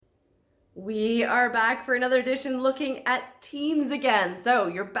We are back for another edition looking at teams again. So,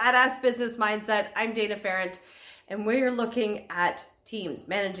 your badass business mindset. I'm Dana Ferrant, and we're looking at teams,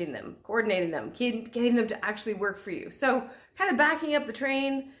 managing them, coordinating them, getting them to actually work for you. So, kind of backing up the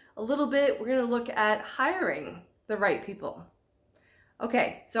train a little bit, we're going to look at hiring the right people.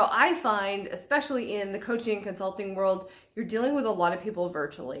 Okay, so I find, especially in the coaching and consulting world, you're dealing with a lot of people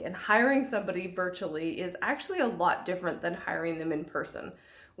virtually, and hiring somebody virtually is actually a lot different than hiring them in person.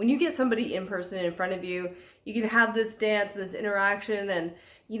 When you get somebody in person in front of you, you can have this dance, this interaction, and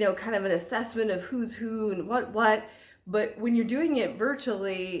kind of an assessment of who's who and what. But when you're doing it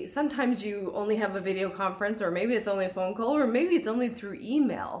virtually, sometimes you only have a video conference, or maybe it's only a phone call, or maybe it's only through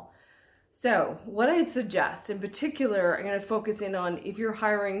email. So what I'd suggest in particular, I'm going to focus in on if you're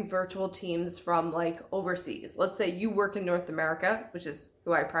hiring virtual teams from overseas. Let's say you work in North America, which is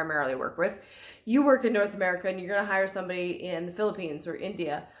who I primarily work with. You work in North America and you're going to hire somebody in the Philippines or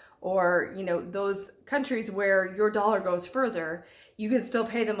India or, those countries where your dollar goes further. You can still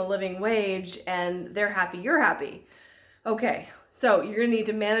pay them a living wage and they're happy, you're happy. Okay, so you're going to need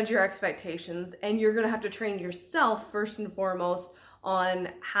to manage your expectations and you're going to have to train yourself first and foremost on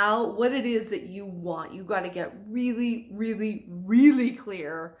what it is that you want. You got to get really, really, really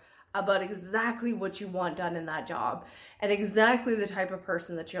clear about exactly what you want done in that job and exactly the type of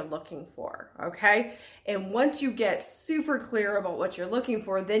person that you're looking for, okay? And once you get super clear about what you're looking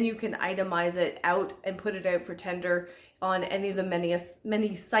for, then you can itemize it out and put it out for tender on any of the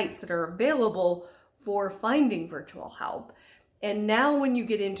many sites that are available for finding virtual help. And now when you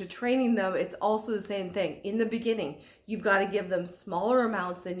get into training them, it's also the same thing. In the beginning, you've got to give them smaller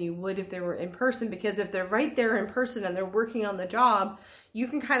amounts than you would if they were in person, because if they're right there in person and they're working on the job, you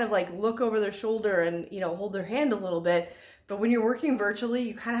can kind of look over their shoulder and, hold their hand a little bit. But when you're working virtually,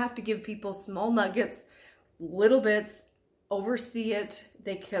 you kind of have to give people small nuggets, little bits, oversee it,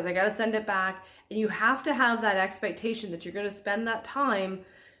 because I got to send it back. And you have to have that expectation that you're going to spend that time,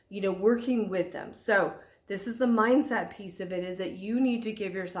 working with them. So this is the mindset piece of it, is that you need to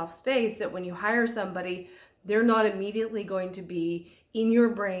give yourself space that when you hire somebody, they're not immediately going to be in your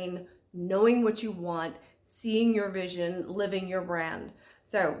brain, knowing what you want, seeing your vision, living your brand.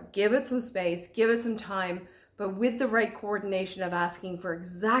 So give it some space, give it some time, but with the right coordination of asking for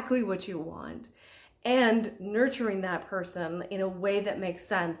exactly what you want and nurturing that person in a way that makes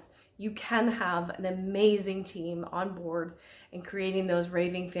sense, you can have an amazing team on board and creating those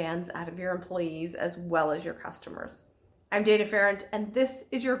raving fans out of your employees as well as your customers. I'm Dana Ferrant, and this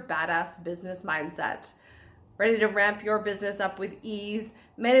is your badass business mindset. Ready to ramp your business up with ease,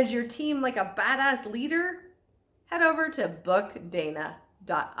 manage your team like a badass leader? Head over to bookdana.in.